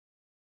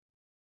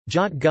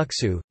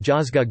Jat-guksu,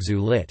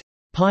 Jat-guksu lit.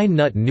 Pine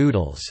nut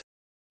noodles,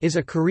 is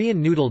a Korean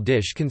noodle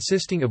dish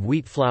consisting of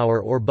wheat flour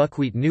or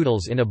buckwheat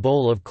noodles in a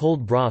bowl of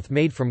cold broth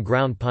made from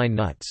ground pine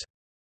nuts.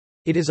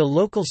 It is a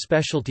local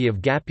specialty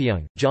of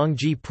Gapyeong,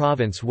 Gyeonggi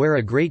Province, where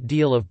a great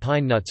deal of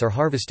pine nuts are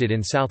harvested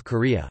in South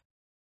Korea.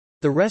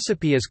 The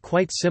recipe is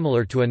quite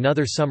similar to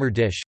another summer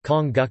dish,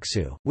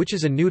 conduction, which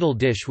is a noodle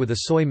dish with a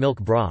soy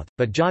milk broth,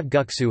 but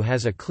Jat-guksu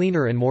has a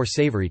cleaner and more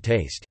savory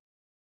taste.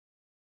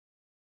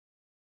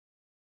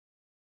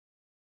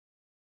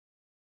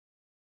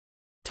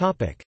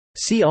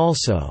 See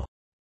also: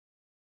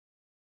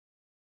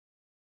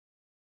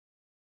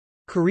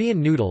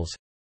 Korean noodles,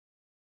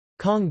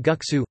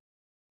 conduction,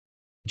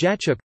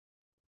 Jat-guksu,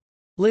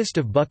 List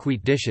of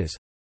buckwheat dishes,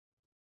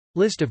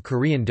 List of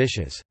Korean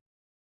dishes.